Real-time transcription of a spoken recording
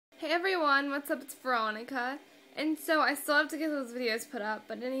Hey everyone, what's up? It's Veronica. And so I still have to get those videos put up,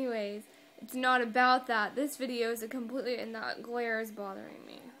 but anyways, it's not about that. This video is and that glare is bothering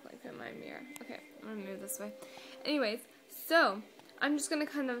me, like in my mirror. Okay, I'm gonna move this way. Anyways, so I'm just gonna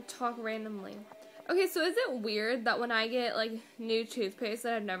kind of talk randomly. Okay, so is it weird that when I get like new toothpaste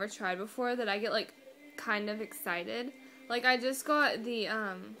that I've never tried before, that I get like kind of excited? Like I just got the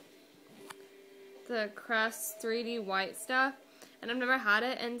Crest 3D white stuff, and I've never had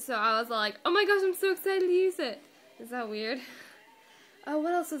it, and so I was like, oh my gosh, I'm so excited to use it. Is that weird? Oh,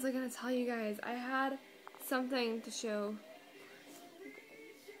 what else was I going to tell you guys? I had something to show.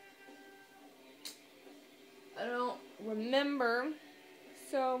 I don't remember,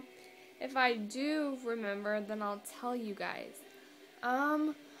 so if I do remember, then I'll tell you guys. I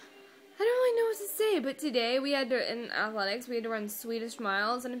don't really know what to say, but today we had to, in athletics, we had to run Swedish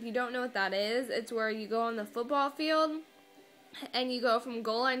miles, and if you don't know what that is, it's where you go on the football field, and you go from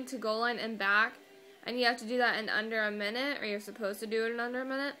goal line to goal line and back, and you have to do that in under a minute, or you're supposed to do it in under a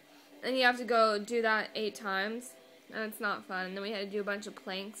minute, and you have to go do that 8 times, and it's not fun. And then we had to do a bunch of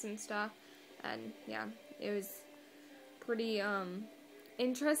planks and stuff, and yeah, it was pretty,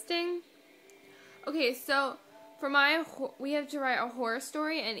 interesting. Okay, so for we have to write a horror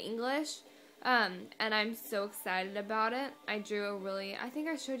story in English, and I'm so excited about it. I drew I think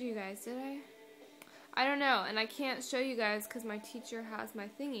I showed you guys, did I? I don't know, and I can't show you guys because my teacher has my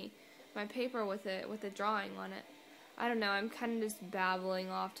paper with a drawing on it. I don't know, I'm kind of just babbling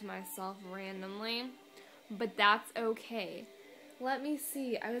off to myself randomly, but that's okay. Let me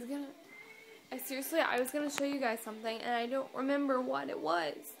see, I was gonna show you guys something, and I don't remember what it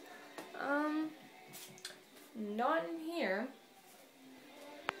was. Not in here.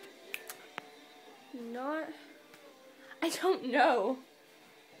 I don't know.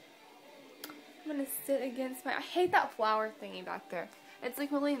 I'm gonna sit against I hate that flower thingy back there. It's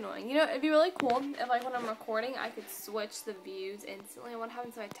like really annoying. You know, it'd be really cool if like when I'm recording I could switch the views instantly. What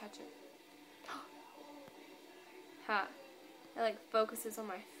happens if I touch it? Ha. It like focuses on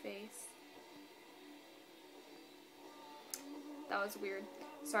my face. That was weird.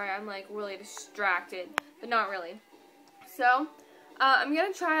 Sorry, I'm like really distracted, but not really. So, I'm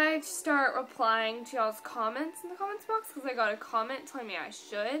gonna try to start replying to y'all's comments in the comments box because I got a comment telling me I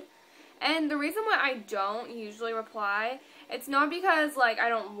should. And the reason why I don't usually reply, it's not because like I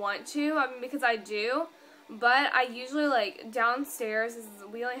don't want to, I mean because I do, but I usually like downstairs,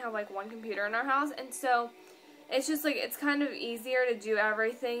 we only have like one computer in our house, and so it's just like it's kind of easier to do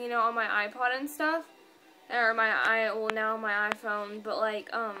everything, you know, on my iPod and stuff, or now my iPhone, but like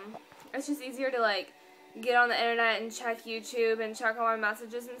it's just easier to like get on the internet and check YouTube and check all my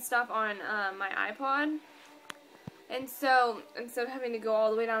messages and stuff on my iPod. And so, instead of having to go all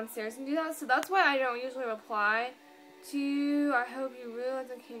the way downstairs and do that, so that's why I don't usually reply to, I hope you realize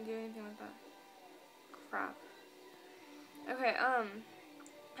I can't do anything with that. Crap. Okay,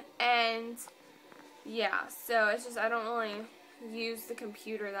 and, yeah, so it's just, I don't really use the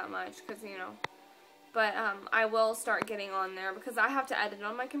computer that much, because, you know, but, I will start getting on there, because I have to edit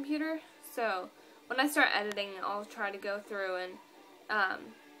on my computer, so, when I start editing, I'll try to go through and,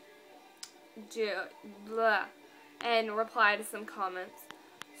 and reply to some comments.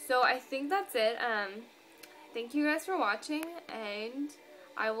 So I think that's it. Thank you guys for watching, and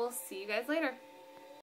I will see you guys later.